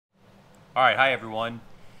All right, hi everyone.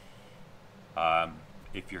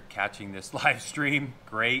 If you're catching this live stream,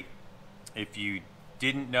 great. If you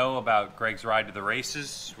didn't know about Greg's Ride to the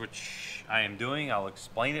Races, which I am doing, I'll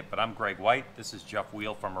explain it, but I'm Greg White. This is Jeff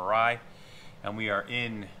Wheel from ARAI, and we are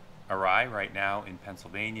in ARAI right now in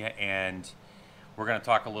Pennsylvania, and we're going to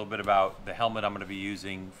talk a little bit about the helmet I'm going to be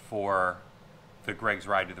using for the Greg's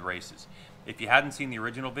Ride to the Races. If you hadn't seen the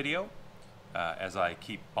original video, as I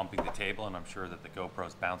keep bumping the table, and I'm sure that the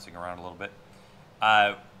GoPro's bouncing around a little bit,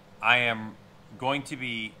 I am going to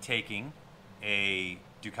be taking a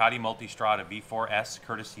Ducati Multistrada V4S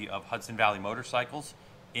courtesy of Hudson Valley Motorcycles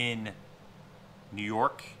in New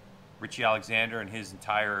York. Richie Alexander and his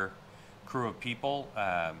entire crew of people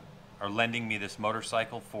are lending me this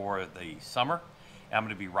motorcycle for the summer. And I'm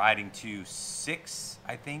going to be riding to six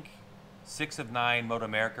of 9 Moto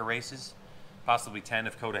America races, possibly 10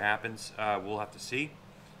 if COTA happens. We'll have to see.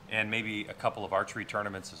 And maybe a couple of archery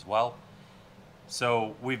tournaments as well.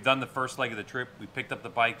 So we've done the first leg of the trip. We picked up the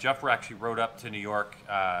bike. Jeff actually rode up to New York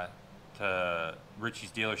to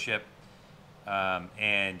Richie's dealership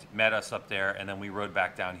and met us up there. And then we rode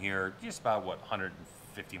back down here, just about, what,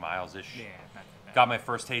 150 miles-ish. Yeah, not too bad. Got my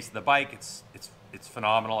first taste of the bike. It's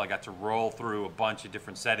phenomenal. I got to roll through a bunch of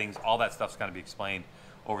different settings. All that stuff's going to be explained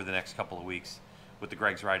over the next couple of weeks with the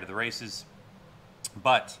Greg's Ride to the Races.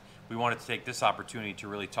 But we wanted to take this opportunity to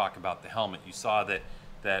really talk about the helmet. You saw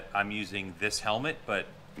that I'm using this helmet, but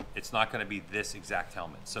it's not going to be this exact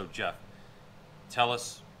helmet. So Jeff, tell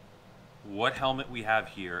us what helmet we have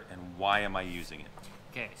here and why am I using it?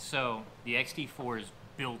 Okay, so the XD4 is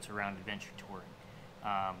built around adventure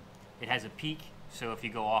touring. It has a peak, so if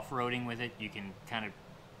you go off-roading with it, you can kind of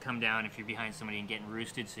come down if you're behind somebody and getting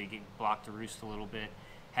roosted, so you get blocked the roost a little bit.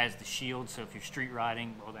 Has the shield, so if you're street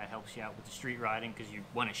riding, well, that helps you out with the street riding because you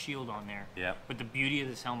want a shield on there. Yeah. But the beauty of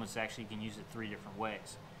this helmet is actually you can use it 3 different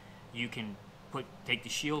ways. You can take the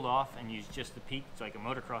shield off and use just the peak. It's like a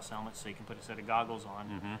motocross helmet, so you can put a set of goggles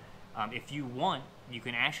on. Mm-hmm. If you want, you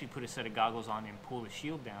can actually put a set of goggles on and pull the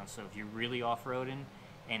shield down. So if you're really off-roading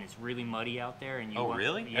and it's really muddy out there, and you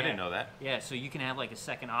really? Yeah, I didn't know that. Yeah, so you can have like a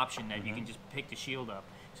second option that you can just pick the shield up.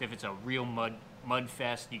 So if it's a real mud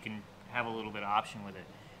fest, you can have a little bit of option with it.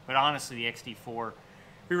 But honestly, the XD4,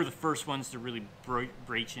 we were the first ones to really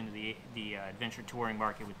breach into the adventure touring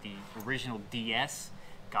market with the original DS.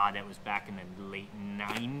 God, that was back in the late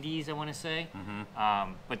 90s, I want to say.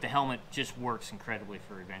 Mm-hmm. But the helmet just works incredibly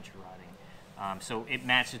for adventure riding. So it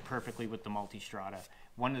matches perfectly with the Multistrada.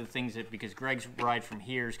 One of the things that, because Greg's ride from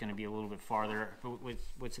here is going to be a little bit farther,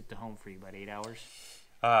 what's it to home for you, about 8 hours?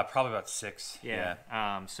 Probably about 6.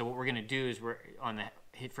 Yeah. So what we're going to do is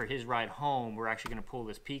for his ride home, we're actually going to pull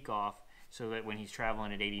this peak off so that when he's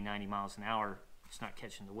traveling at 80, 90 miles an hour, it's not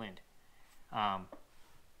catching the wind.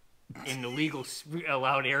 In the legal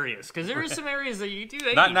allowed areas, because there are some areas that you do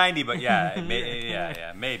 80. Not 90, but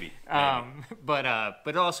yeah, maybe. But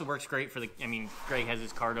it also works great for Greg has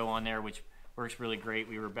his Cardo on there, which works really great.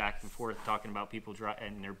 We were back and forth talking about people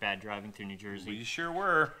and their bad driving through New Jersey. We sure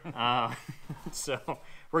were. So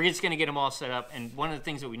we're just going to get them all set up. And one of the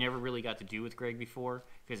things that we never really got to do with Greg before,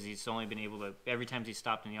 because he's only been able to, every time he's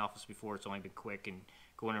stopped in the office before, it's only been quick and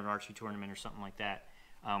going to an archery tournament or something like that.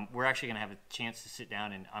 We're actually going to have a chance to sit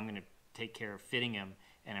down, and I'm going to take care of fitting him.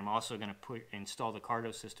 And I'm also going to install the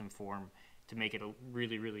Cardo system for him to make it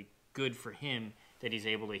really, really good for him, that he's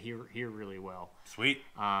able to hear really well. Sweet.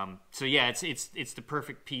 So yeah, it's the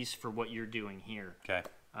perfect piece for what you're doing here. Okay.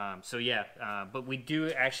 So yeah, but we do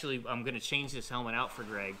actually. I'm going to change this helmet out for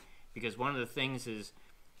Greg, because one of the things is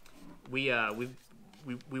we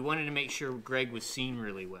wanted to make sure Greg was seen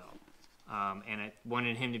really well, and I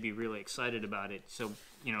wanted him to be really excited about it. So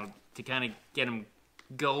to kind of get him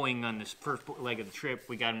going on this first leg of the trip,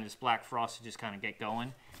 we got him this black frost to just kind of get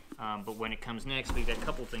going. But when it comes next, we've got a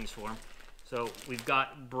couple things for him. So we've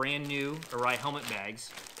got brand new ARAI helmet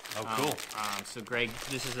bags. Oh, cool. So Greg,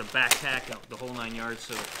 this is a backpack, the whole 9 yards.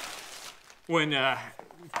 So when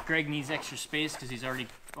Greg needs extra space, because he's already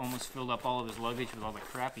almost filled up all of his luggage with all the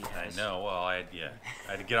crap he has. I know. Well, I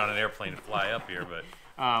had to get on an airplane and fly up here, but.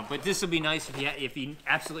 But this will be nice if he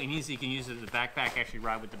absolutely needs it. He can use it as a backpack. Actually,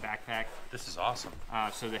 ride with the backpack. This is awesome.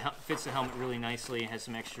 So it fits the helmet really nicely. It has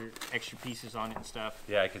some extra pieces on it and stuff.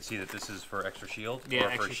 Yeah, I can see that this is for extra shield, yeah,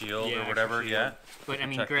 or for shield or whatever. Yeah. But I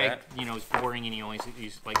mean, Greg, is boring, and he always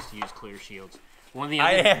likes to use clear shields. One of the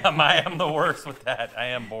I am the worst with that. I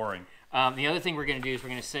am boring. The other thing we're going to do is we're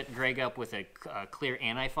going to set Greg up with a clear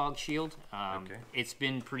anti-fog shield. Okay. It's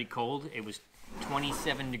been pretty cold. It was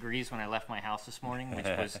 27 degrees when I left my house this morning, which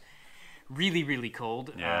was really, really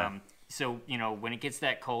cold. Yeah. So, when it gets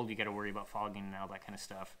that cold, you got to worry about fogging and all that kind of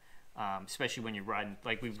stuff. especially when you're riding,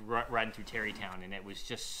 like we were riding through Terrytown, and it was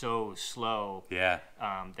just so slow. Yeah.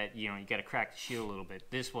 That you got to crack the shield a little bit.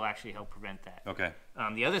 This will actually help prevent that. Okay.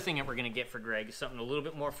 The other thing that we're going to get for Greg is something a little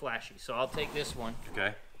bit more flashy. So I'll take this one.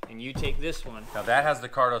 Okay. And you take this one. Now that has the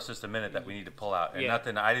Cardo system in it that we need to pull out, and Yeah.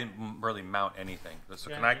 nothing. I didn't really mount anything. So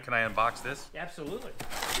Yeah. can I unbox this? Absolutely.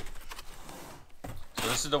 So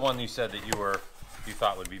this is the one you said that you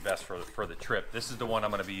thought would be best for the trip. This is the one I'm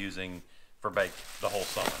going to be using for like the whole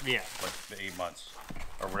summer. Yeah. Like the 8 months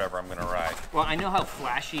or whatever I'm going to ride. Well, I know how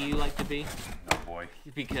flashy you like to be. Oh boy.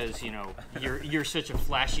 Because you're such a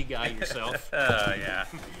flashy guy yourself. Yeah,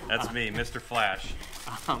 that's me, Mr. Flash.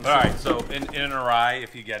 All So- right, so in an ARAI,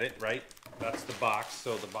 if you get it right, that's the box.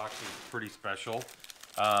 So the box is pretty special.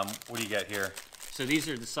 What do you get here? So these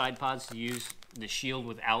are the side pods to use the shield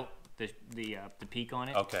without the peak on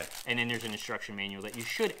it. Okay. And then there's an instruction manual that you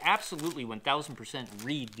should absolutely 1000%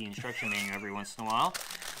 read the instruction manual every once in a while.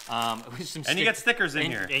 With some And you get stickers in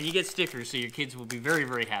here. And you get stickers, so your kids will be very,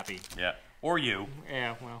 very happy. Yeah, or you.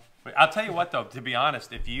 Yeah, well. But I'll tell you what, though, to be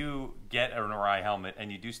honest, if you get an ARAI helmet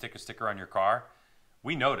and you do stick a sticker on your car,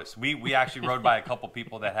 we notice. We actually rode by a couple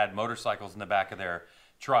people that had motorcycles in the back of their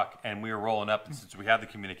truck, and we were rolling up, and since we had the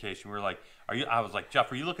communication, we were like, I was like,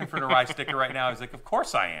 Jeff, are you looking for an ARAI sticker right now? He was like, of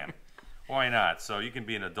course I am. Why not? So you can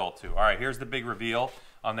be an adult too. All right, here's the big reveal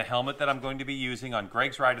on the helmet that I'm going to be using on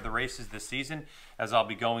Greg's Ride to the Races this season, as I'll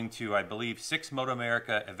be going to, I believe, 6 Moto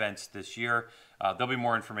America events this year. There'll be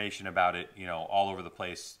more information about it, all over the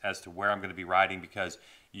place as to where I'm going to be riding, because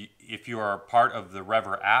if you are part of the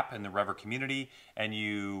Rever app and the Rever community and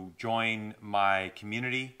you join my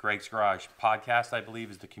community, Greg's Garage Podcast, I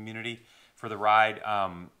believe, is the community for the ride,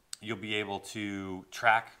 you'll be able to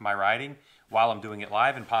track my riding while I'm doing it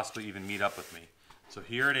live and possibly even meet up with me. So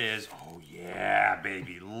here it is. Oh yeah,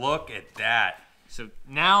 baby. Look at that. So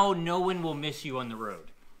now no one will miss you on the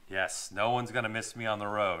road. Yes, no one's gonna miss me on the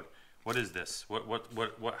road. What is this?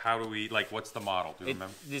 What how do we, what's the model? Do you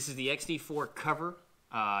remember? This is the XD4 cover,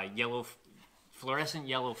 fluorescent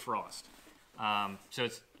yellow frost. So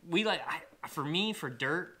it's, for me, for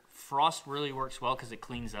dirt, frost really works well because it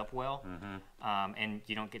cleans up well. And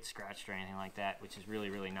you don't get scratched or anything like that, which is really,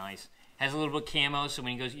 really nice. Has a little bit of camo, so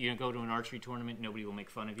when you go to an archery tournament, nobody will make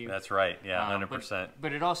fun of you. That's right. Yeah, 100%.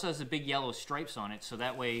 But it also has the big yellow stripes on it, so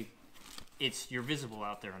that way you're visible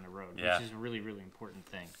out there on the road, which is a really, really important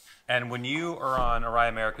thing. And when you are on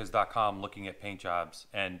ARAIAmericas.com looking at paint jobs,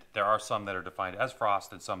 and there are some that are defined as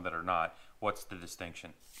frost and some that are not, what's the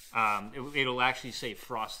distinction? It'll actually say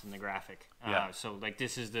frost in the graphic. So like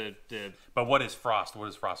this is the. But what is frost? What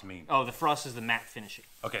does frost mean? Oh, the frost is the matte finishing.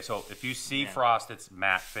 Okay, so if you see frost, it's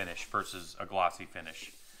matte finish versus a glossy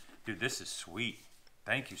finish. Dude, this is sweet.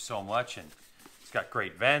 Thank you so much. And it's got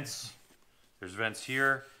great vents. There's vents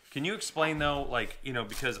here. Can you explain though,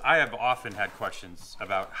 because I have often had questions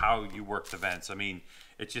about how you work the vents. I mean,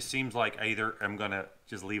 it just seems like either I'm going to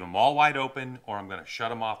just leave them all wide open or I'm going to shut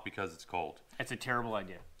them off because it's cold. That's a terrible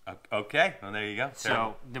idea. Okay, well, there you go.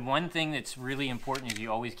 So the one thing that's really important is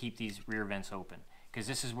you always keep these rear vents open, because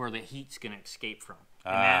this is where the heat's going to escape from.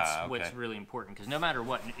 And that's what's really important, because no matter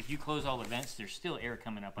what, if you close all the vents, there's still air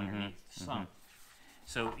coming up underneath the sun.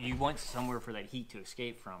 So you want somewhere for that heat to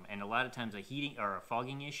escape from. And a lot of times a heating or a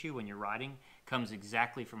fogging issue when you're riding comes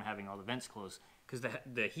exactly from having all the vents closed, because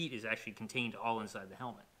the heat is actually contained all inside the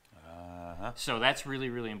helmet. So that's really,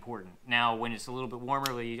 really important. Now, when it's a little bit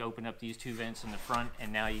warmer, you open up these 2 vents in the front,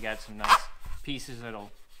 and now you got some nice pieces that'll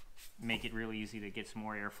make it really easy to get some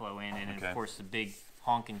more airflow in. And of course, the big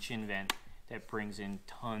honking chin vent that brings in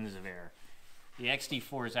tons of air. The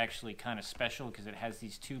XD4 is actually kind of special because it has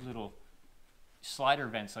these 2 little slider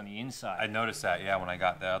vents on the inside. I noticed that, when I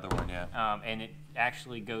got the other one, and it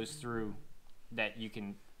actually goes through that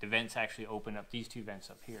the vents actually open up these 2 vents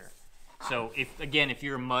up here. So if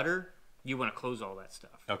you're a mudder, you want to close all that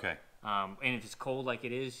stuff. Okay. And if it's cold like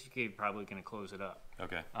it is, you're probably going to close it up.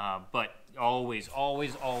 Okay. But always,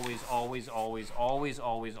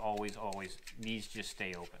 these just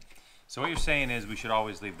stay open. So what you're saying is we should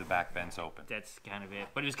always leave the back vents open. That's kind of it.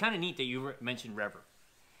 But it was kind of neat that you mentioned Rever.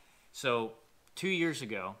 So 2 years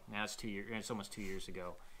ago, now it's almost 2 years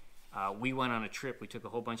ago, we went on a trip. We took a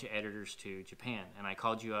whole bunch of editors to Japan, and I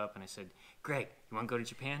called you up and I said, Greg, you want to go to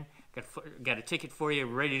Japan? Got a ticket for you,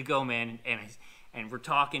 ready to go, man. And we're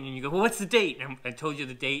talking, and you go, well, what's the date? And I told you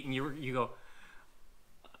the date, and you go,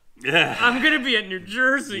 yeah, I'm gonna be at New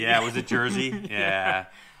Jersey. Yeah, was it Jersey? Yeah.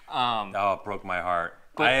 It broke my heart.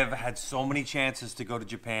 I have had so many chances to go to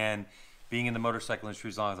Japan, being in the motorcycle industry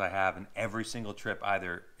as long as I have, and every single trip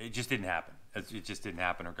it just didn't happen. It just didn't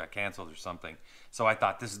happen, or got canceled or something. So I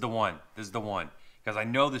thought, this is the one. This is the one. Because I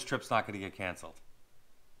know this trip's not going to get canceled.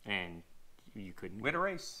 and you couldn't. We had a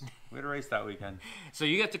race. We had a race that weekend. So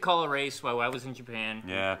you got to call a race while I was in Japan.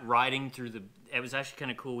 Yeah. Riding through the. It was actually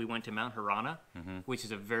kind of cool. We went to Mount Harana, which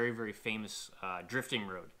is a very, very famous drifting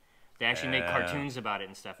road. They actually make cartoons about it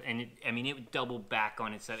and stuff. And it would double back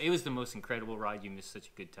on itself. It was the most incredible ride. You missed such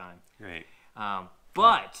a good time. Great.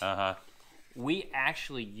 But we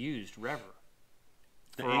actually used Rever.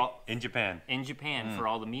 In Japan. In Japan for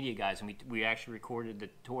all the media guys, and we actually recorded the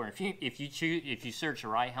tour. If you search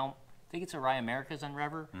ARAI helmet, I think it's ARAI Americas on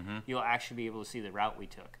Rever, you'll actually be able to see the route we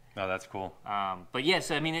took. Oh, that's cool. But yes,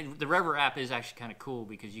 I mean the Rever app is actually kind of cool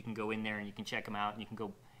because you can go in there and you can check them out, and you can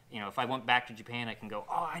go. You know, if I went back to Japan, I can go.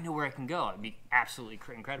 Oh, I know where I can go. It'd be absolutely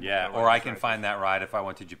incredible. Yeah, or I can find that ride if I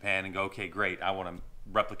went to Japan and go. Okay, great. I want to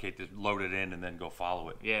replicate this, load it in, and then go follow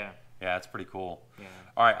it. Yeah. Yeah, that's pretty cool. Yeah.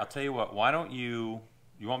 All right, I'll tell you what. Why don't you?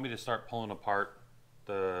 You want me to start pulling apart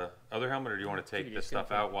the other helmet, or do you want to take this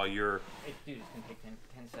stuff out while you're? Hey, dude, it's gonna take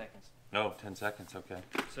 10 seconds. No, 10 seconds. Okay.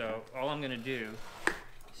 So all I'm gonna do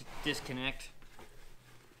is disconnect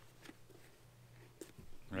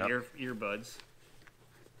the earbuds.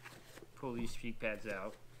 Pull these cheek pads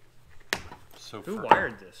out. So who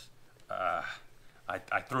wired this?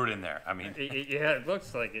 I threw it in there. I mean, yeah, it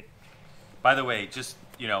looks like it. By the way, just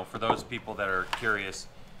for those people that are curious,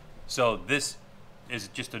 so this is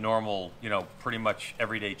just a normal, pretty much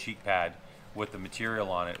everyday cheek pad with the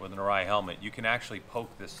material on it with an ARAI helmet. You can actually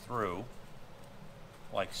poke this through,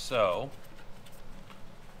 like so.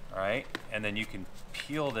 All right, and then you can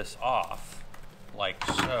peel this off, like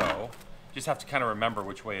so. Just have to kind of remember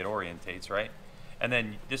which way it orientates, right? And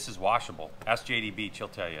then this is washable. Ask JD Beach, he'll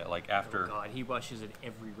tell you. Like after. Oh God, he washes it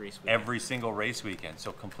every race weekend. Every single race weekend.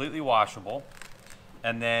 So completely washable.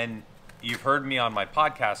 And then you've heard me on my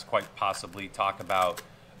podcast quite possibly talk about,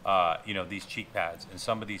 these cheek pads. And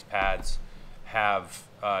some of these pads have,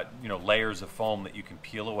 layers of foam that you can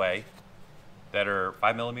peel away that are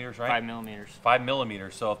 5 millimeters, right? 5 millimeters. 5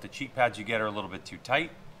 millimeters. So if the cheek pads you get are a little bit too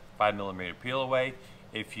tight, 5 millimeter peel away.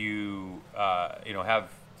 If you, have,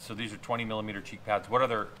 so these are 20 millimeter cheek pads. What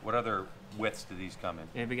other widths do these come in?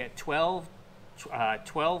 Yeah, we got 12,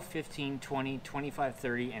 15, 20, 25,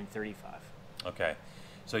 30, and 35. Okay.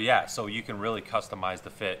 So yeah, so you can really customize the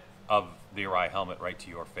fit of the ARAI helmet right to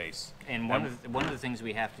your face. And one of the things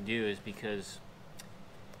we have to do is because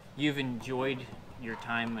you've enjoyed your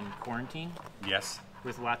time in quarantine. Yes.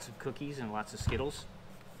 With lots of cookies and lots of Skittles.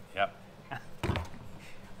 Yep.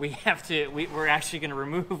 We're actually going to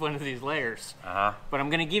remove one of these layers. But I'm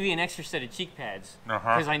going to give you an extra set of cheek pads.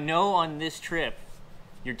 Because I know on this trip,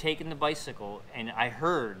 you're taking the bicycle, and I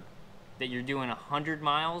heard that you're doing 100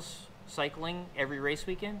 miles cycling every race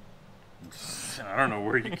weekend. I don't know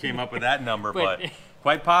where you came up with that number, but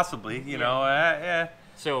quite possibly, yeah.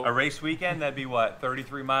 So a race weekend, that'd be what,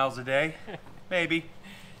 33 miles a day? Maybe.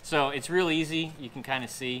 So it's real easy. You can kind of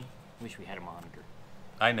see. Wish we had a monitor.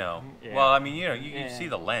 I know. Yeah. Well, I mean, you see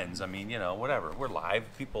the lens. I mean, whatever. We're live.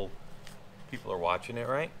 People are watching it,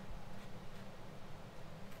 right?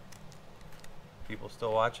 People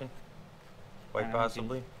still watching? Quite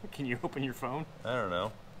possibly. Can you open your phone? I don't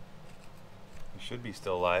know. We should be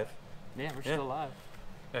still live. Yeah, we're still live.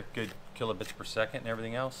 Got good kilobits per second and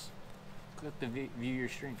everything else. Click the view your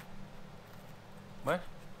stream. What?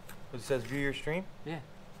 It says view your stream? Yeah.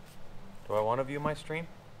 Do I want to view my stream?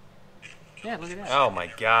 Yeah, look at that. Oh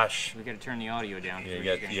my gosh. We got to turn the audio down.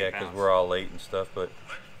 Yeah, because we're all late and stuff, but.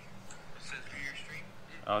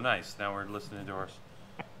 Oh, nice. Now we're listening to ours.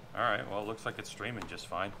 All right. Well, it looks like it's streaming just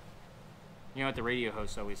fine. You know what the radio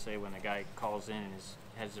hosts always say when the guy calls in and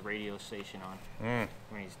has the radio station on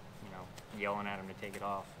when he's yelling at him to take it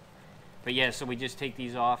off. But yeah, so we just take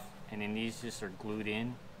these off, and then these just are glued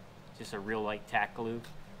in, just a real light tack glue,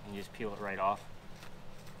 and you just peel it right off.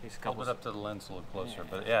 Takes a couple. Hold it up to the lens a little closer,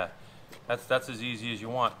 but yeah. That's as easy as you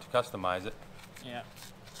want to customize it. Yeah.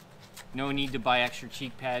 No need to buy extra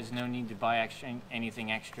cheek pads. No need to buy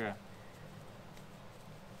anything extra.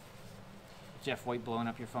 Jeff White blowing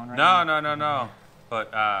up your phone right now? No.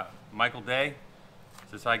 But Michael Day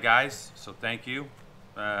says hi, guys. So thank you.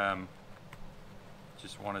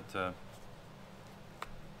 Just wanted to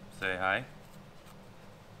say hi.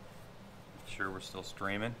 Make sure we're still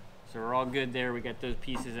streaming. So we're all good there. We got those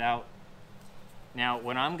pieces out. Now,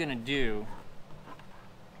 what I'm going to do,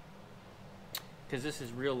 because this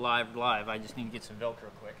is real live, I just need to get some Velcro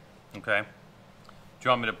quick. Okay. Do you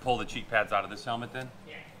want me to pull the cheek pads out of this helmet then?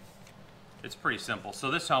 Yeah. It's pretty simple.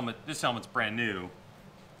 So this helmet's brand new,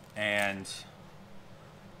 and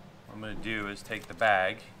what I'm going to do is take the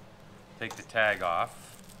bag, take the tag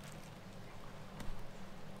off.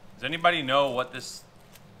 Does anybody know what this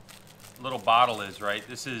little bottle is, right?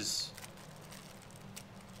 This is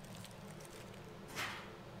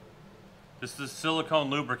This is silicone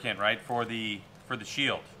lubricant, right, for the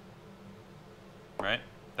shield, right?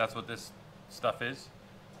 That's what this stuff is.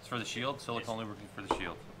 It's for the shield, silicone lubricant for the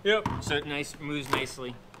shield. Yep. So it moves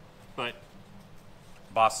nicely, but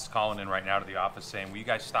boss is calling in right now to the office saying, "Will you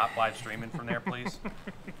guys stop live streaming from there, please?"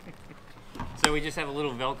 So we just have a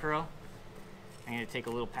little Velcro. I'm gonna take a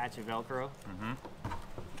little patch of Velcro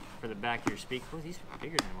for the back of your speaker. Oh, these are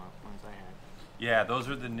bigger than the ones I had. Yeah, those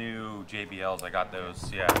are the new JBLs. I got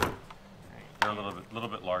those. Yeah. They're a little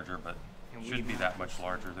bit larger, but shouldn't be that much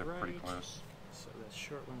larger. They're pretty close. So the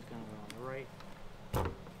short one's going to go on the right,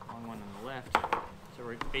 long one on the left. So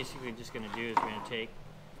we're basically just going to do is we're going to take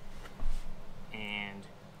and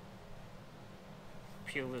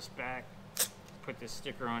peel this back, put this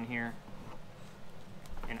sticker on here,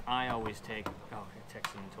 and I always take. Oh, I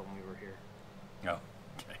texted him and told him we were here. Oh,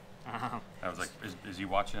 okay. I was like, is he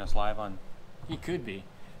watching us live on? He could be.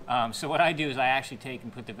 So what I do is I actually take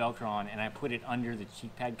and put the Velcro on, and I put it under the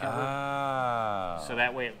cheek pad cover. Oh. So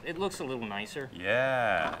that way it looks a little nicer.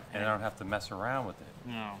 Yeah, and I don't have to mess around with it.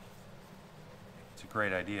 No. It's a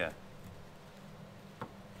great idea.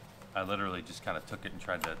 I literally just kind of took it and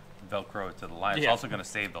tried to Velcro it to the liner. It's also going to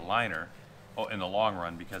save the liner in the long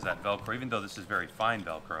run because that Velcro, even though this is very fine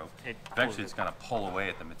Velcro, eventually it's going to pull away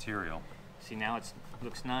at the material. See, now it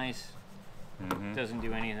looks nice. Doesn't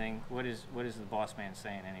do anything. What is the boss man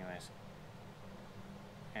saying, anyways?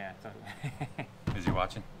 Yeah. Is he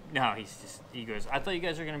watching? No, he goes, I thought you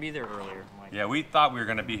guys were going to be there earlier. I'm like, yeah, we thought we were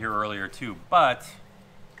going to be here earlier too, but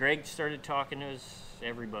Greg started talking to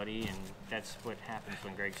everybody, and that's what happens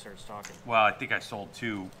when Greg starts talking. Well, I think I sold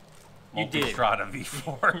 2 Multistrada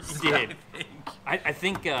V4s. You did. I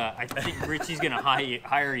think Richie's going to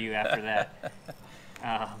hire you after that.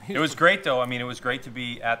 It was great, though. I mean, it was great to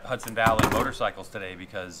be at Hudson Valley Motorcycles today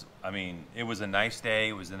because, I mean, it was a nice day.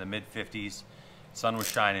 It was in the mid-50s. Sun was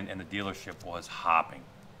shining, and the dealership was hopping.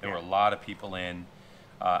 There were a lot of people in,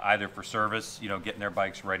 either for service, you know, getting their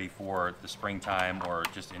bikes ready for the springtime or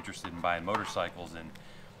just interested in buying motorcycles. And,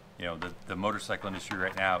 you know, the motorcycle industry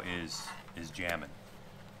right now is jamming.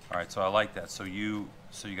 All right, so I like that. So you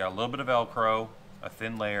got a little bit of Velcro, a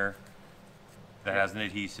thin layer that has an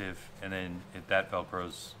adhesive, and then if that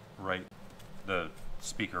Velcro's right, the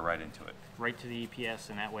speaker right into it. Right to the EPS,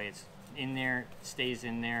 and that way it's in there, stays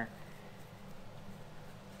in there.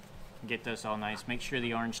 Get those all nice. Make sure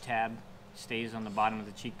the orange tab stays on the bottom of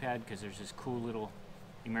the cheek pad because there's this cool little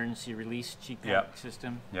emergency release cheek pad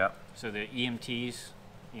system. Yeah. So the EMTs,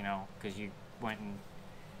 you know, because you went and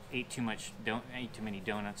ate too many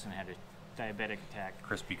donuts and had a diabetic attack.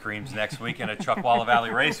 Krispy Kreme's next weekend at Chuckwalla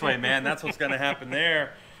Valley Raceway, man. That's what's going to happen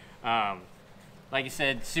there. Like I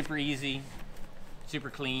said, super easy, super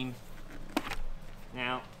clean.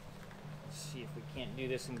 Now, let's see if we can't do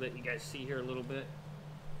this and let you guys see here a little bit.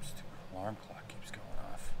 Stupid alarm clock keeps going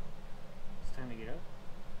off. It's time to get up.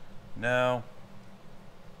 No.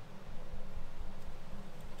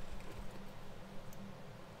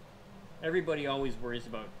 Everybody always worries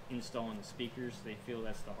about installing the speakers. They feel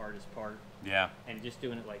that's the hardest part. Yeah. And just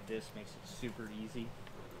doing it like this makes it super easy.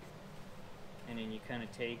 And then you kind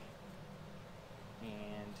of take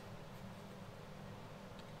and...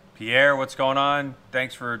 Pierre, what's going on?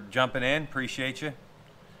 Thanks for jumping in. Appreciate you.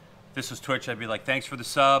 If this was Twitch, I'd be like, thanks for the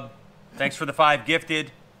sub. Thanks for the 5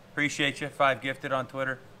 gifted. Appreciate you. 5 gifted on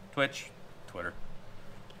Twitter. Twitch. Twitter.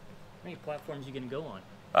 How many platforms are you going to go on?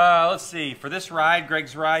 Let's see. For this ride,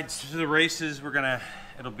 Greg's ride to the races,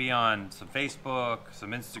 it'll be on some Facebook,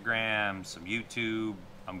 some Instagram, some YouTube.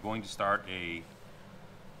 I'm going to start a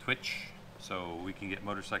Twitch so we can get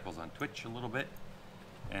motorcycles on Twitch a little bit.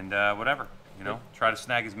 And whatever, you know, try to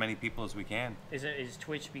snag as many people as we can. Is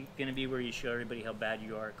Twitch going to be where you show everybody how bad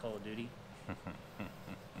you are at Call of Duty?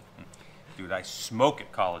 Dude, I smoke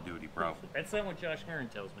at Call of Duty, bro. That's not what Josh Heron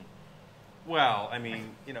tells me. Well, I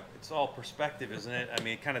mean, you know, it's all perspective, isn't it? I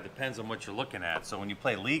mean, it kind of depends on what you're looking at. So when you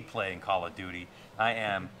play League play in Call of Duty, I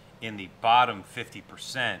am in the bottom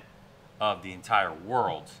 50% of the entire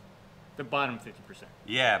world. The bottom 50%.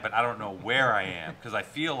 Yeah, but I don't know where I am because I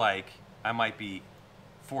feel like I might be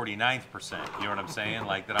 49th percent. You know what I'm saying?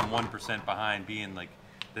 Like that I'm 1% behind being like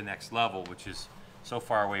the next level, which is so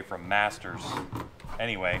far away from Masters.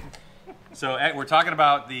 Anyway. So we're talking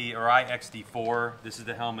about the ARAI XD4. This is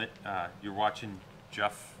the helmet. You're watching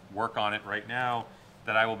Jeff work on it right now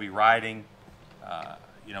that I will be riding.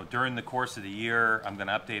 You know, during the course of the year, I'm going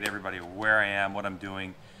to update everybody where I am, what I'm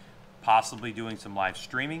doing, possibly doing some live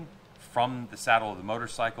streaming from the saddle of the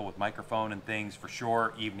motorcycle with microphone and things for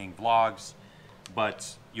sure, evening vlogs.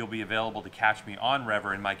 But you'll be available to catch me on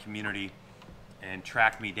Rever in my community and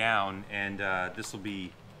track me down. And this will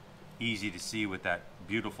be easy to see with that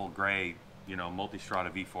beautiful gray you know,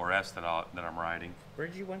 Multistrada V4S that I'm riding. Where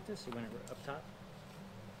did you want this? You want it up top?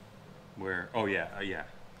 Where? Oh yeah, yeah,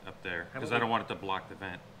 up there. Because I don't want it to block the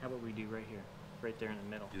vent. How about we do right here, right there in the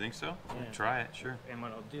middle? You think so? Yeah. Try it, sure. And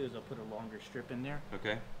what I'll do is I'll put a longer strip in there.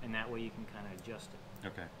 Okay. And that way you can kind of adjust it.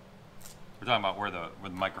 Okay. We're talking about where the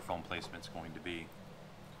microphone placement's going to be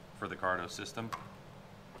for the Cardo system.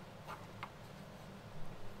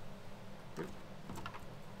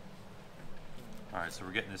 All right, so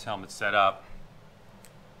we're getting this helmet set up.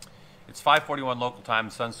 It's 5:41 local time.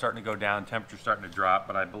 The sun's starting to go down. Temperature's starting to drop,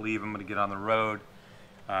 but I believe I'm going to get on the road,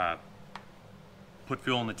 put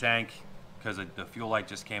fuel in the tank because the fuel light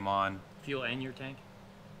just came on. Fuel and your tank?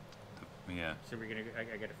 Yeah. So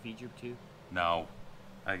I got to feed you too? No,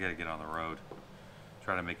 I got to get on the road.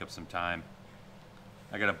 Try to make up some time.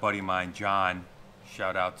 I got a buddy of mine, John.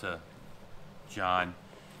 Shout out to John,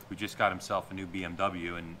 who just got himself a new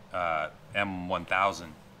BMW and M1000,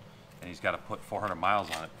 and he's got to put 400 miles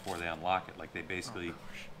on it before they unlock it. Like they basically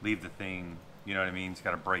leave the thing, you know what I mean? He's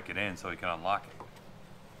got to break it in so he can unlock it.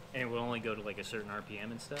 And it will only go to like a certain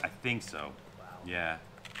RPM and stuff? I think so. Wow. Yeah.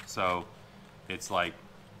 So it's like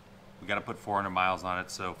we got to put 400 miles on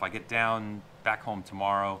it. So if I get down back home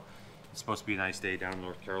tomorrow, it's supposed to be a nice day down in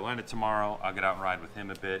North Carolina tomorrow. I'll get out and ride with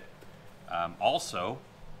him a bit. Also,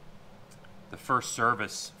 the first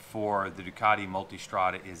service for the Ducati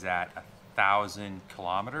Multistrada is at 1,000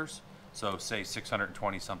 kilometers. So say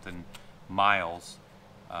 620 something miles.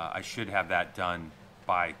 I should have that done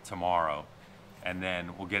by tomorrow. And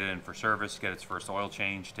then we'll get it in for service, get its first oil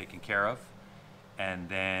change taken care of. And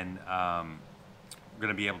then we're going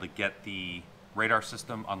to be able to get the radar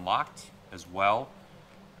system unlocked as well.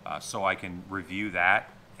 So I can review that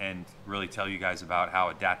and really tell you guys about how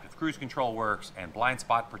adaptive cruise control works and blind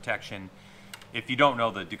spot protection. If you don't know,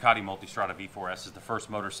 the Ducati Multistrada V4S is the first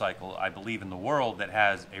motorcycle, I believe, in the world that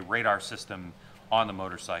has a radar system on the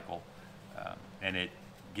motorcycle. And it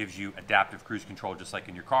gives you adaptive cruise control just like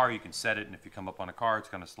in your car. You can set it, and if you come up on a car, it's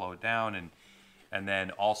going to slow it down. And then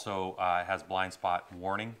also has blind spot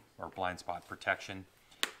warning or blind spot protection.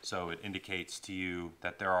 So it indicates to you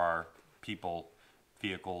that there are people,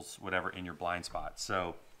 vehicles, whatever, in your blind spot.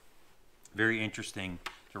 So very interesting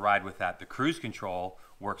to ride with that. The cruise control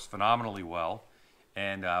works phenomenally well.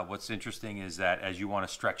 And what's interesting is that as you want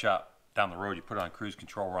to stretch up down the road, you put it on cruise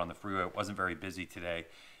control. We're on the freeway. It wasn't very busy today.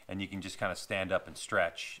 And you can just kind of stand up and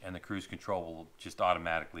stretch, and the cruise control will just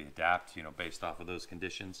automatically adapt, you know, based off of those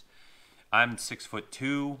conditions. I'm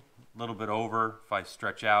 6'2", a little bit over. If I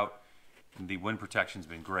stretch out, the wind protection's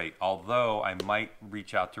been great. Although I might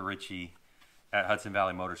reach out to Richie at Hudson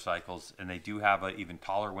Valley Motorcycles, and they do have an even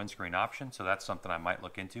taller windscreen option, so that's something I might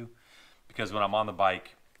look into. Because when I'm on the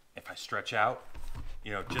bike, if I stretch out,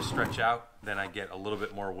 you know, just stretch out, then I get a little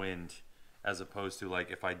bit more wind, as opposed to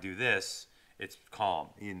like if I do this, it's calm.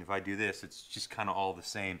 And if I do this, it's just kind of all the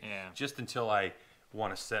same. Yeah. Just until I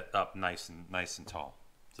want to set up nice and tall.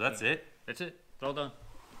 So that's it. That's it. It's all done.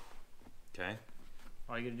 Okay.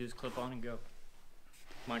 All you gotta do is clip on and go.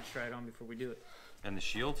 Might try it on before we do it. And the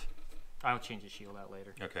shield? I'll change the shield out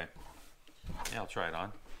later. Okay. Yeah, I'll try it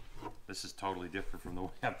on. This is totally different from the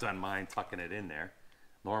way I've done mine, tucking it in there.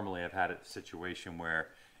 Normally I've had a situation where,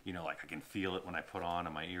 you know, like I can feel it when I put on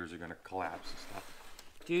and my ears are going to collapse and stuff.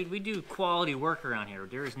 Dude, we do quality work around here.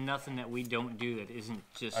 There is nothing that we don't do that isn't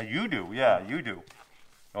just... You do, yeah, you do.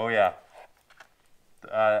 Oh, yeah.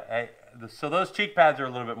 So those cheek pads are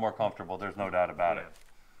a little bit more comfortable. There's no doubt about it.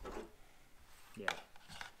 Yeah.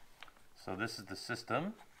 So this is the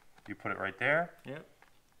system. You put it right there. Yep.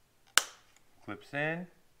 Clips in.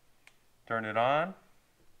 Turn it on.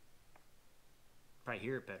 Probably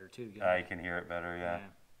hear it better too. You can hear it better, yeah.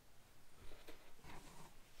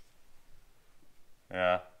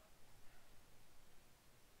 Yeah.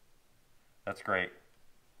 That's great.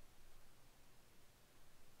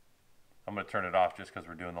 I'm going to turn it off just because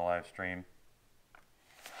we're doing the live stream.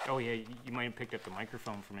 Oh yeah, you might have picked up the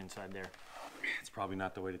microphone from inside there. It's probably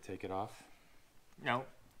not the way to take it off. No,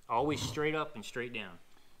 always straight up and straight down.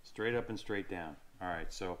 Straight up and straight down. All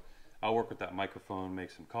right, so I'll work with that microphone,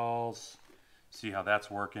 make some calls, see how that's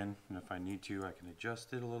working, and if I need to, I can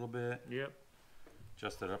adjust it a little bit. Yep.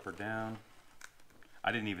 Adjust it up or down.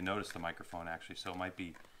 I didn't even notice the microphone actually, so it might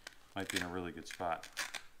be in a really good spot.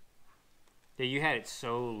 Yeah, you had it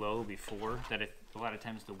so low before that a lot of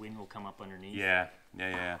times the wind will come up underneath. Yeah.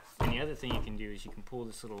 And the other thing you can do is you can pull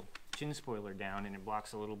this little chin spoiler down and it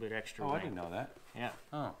blocks a little bit extra Oh, wind. I didn't know that. Yeah.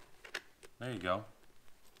 Oh, there you go.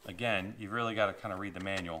 Again, you've really got to kind of read the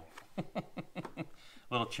manual.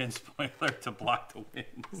 Little chin spoiler to block the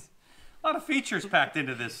winds. A lot of features packed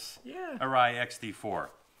into this ARAI XD4. All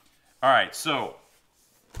right, so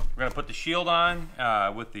We're gonna put the shield on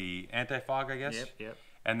with the anti-fog, I guess. Yep.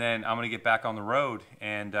 And then I'm gonna get back on the road.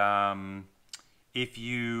 And if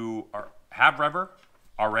you have Rever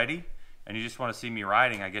already and you just want to see me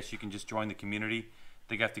riding, I guess you can just join the community. I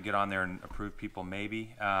think I have to get on there and approve people,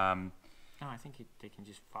 maybe. No, I think they can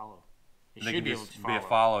just follow. They should be able to follow. Be a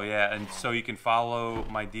follow, yeah. And so you can follow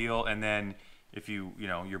my deal, and then if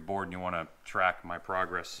you're bored and you want to track my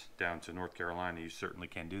progress down to North Carolina, you certainly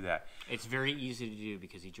can do that. It's very easy to do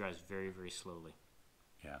because he drives very, very slowly.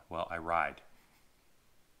 Yeah, well, I ride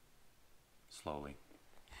slowly.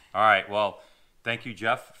 All right, well, thank you,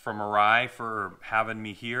 Jeff from ARAI, for having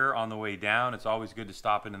me here on the way down. It's always good to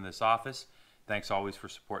stop in this office. Thanks always for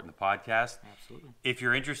supporting the podcast. Absolutely. If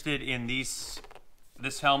you're interested in this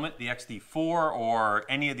helmet, the XD4, or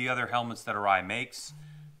any of the other helmets that ARAI makes,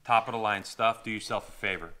 top of the line stuff, do yourself a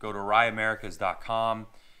favor. Go to ARAIAmericas.com.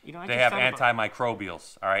 They have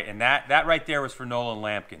antimicrobials, all right? And that right there was for Nolan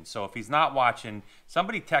Lampkin. So if he's not watching,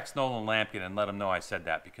 somebody text Nolan Lampkin and let him know I said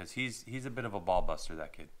that, because he's a bit of a ball buster,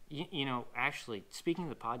 that kid. Actually, speaking of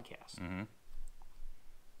the podcast,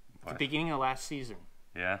 What? the beginning of last season,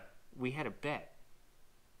 Yeah, we had a bet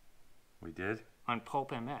we did. on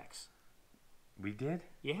Pulp MX. We did?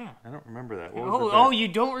 Yeah. I don't remember that. What was the bet? Oh, you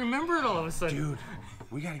don't remember it all of a sudden. Dude,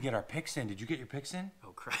 we got to get our picks in. Did you get your picks in?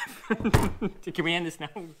 Oh, crap. Can we end this now?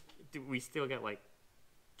 We still got like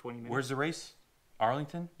 20 minutes. Where's the race?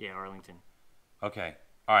 Arlington? Yeah, Arlington. Okay.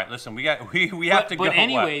 All right, listen, we have to go. But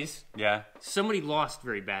anyways, yeah. somebody lost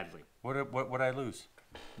very badly. What did I lose?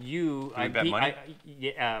 I bet money?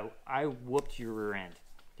 I whooped your rear end.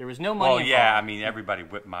 There was no money. Oh, yeah, I mean, everybody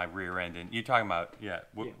whipped my rear end. And you're talking about,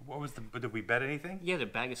 what was did we bet anything? Yeah, the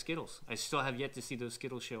bag of Skittles. I still have yet to see those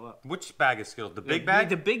Skittles show up. Which bag of Skittles? The big bag?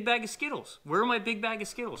 The big bag of Skittles. Where are my big bag of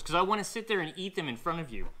Skittles? Because I want to sit there and eat them in front of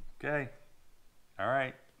you. Okay. All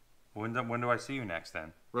right. When do I see you next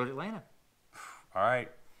then? Road Atlanta. All right.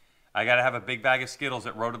 I got to have a big bag of Skittles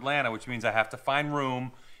at Road Atlanta, which means I have to find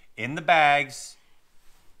room in the bags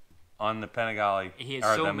on the Panigale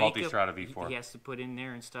or the Multistrada V4. He has to put in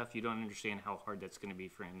there and stuff. You don't understand how hard that's going to be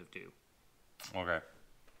for him to do. Okay.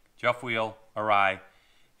 Jeff Wheel, ARAI.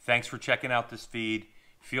 Thanks for checking out this feed.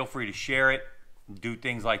 Feel free to share it, do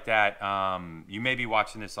things like that. You may be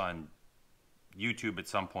watching this on YouTube at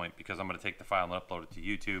some point, because I'm going to take the file and upload it to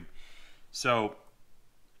YouTube. So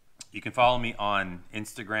you can follow me on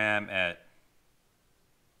Instagram at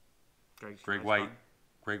Greg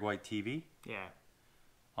White TV. Yeah.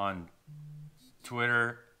 On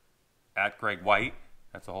Twitter at Greg White.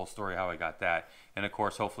 That's the whole story how I got that. And of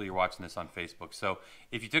course, hopefully you're watching this on Facebook. So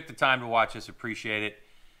if you took the time to watch this, appreciate it.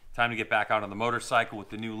 Time to get back out on the motorcycle with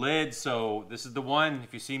the new lid. So this is the one.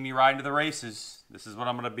 If you see me riding to the races, this is what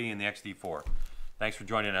I'm going to be in the XD4. Thanks for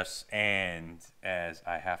joining us. And as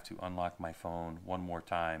I have to unlock my phone one more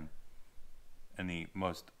time, and the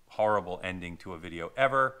most horrible ending to a video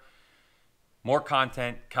ever, more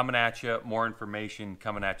content coming at you, more information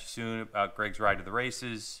coming at you soon about Greg's ride to the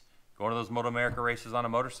races. Going to those Moto America races on a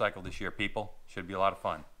motorcycle this year, people. Should be a lot of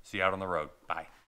fun. See you out on the road. Bye.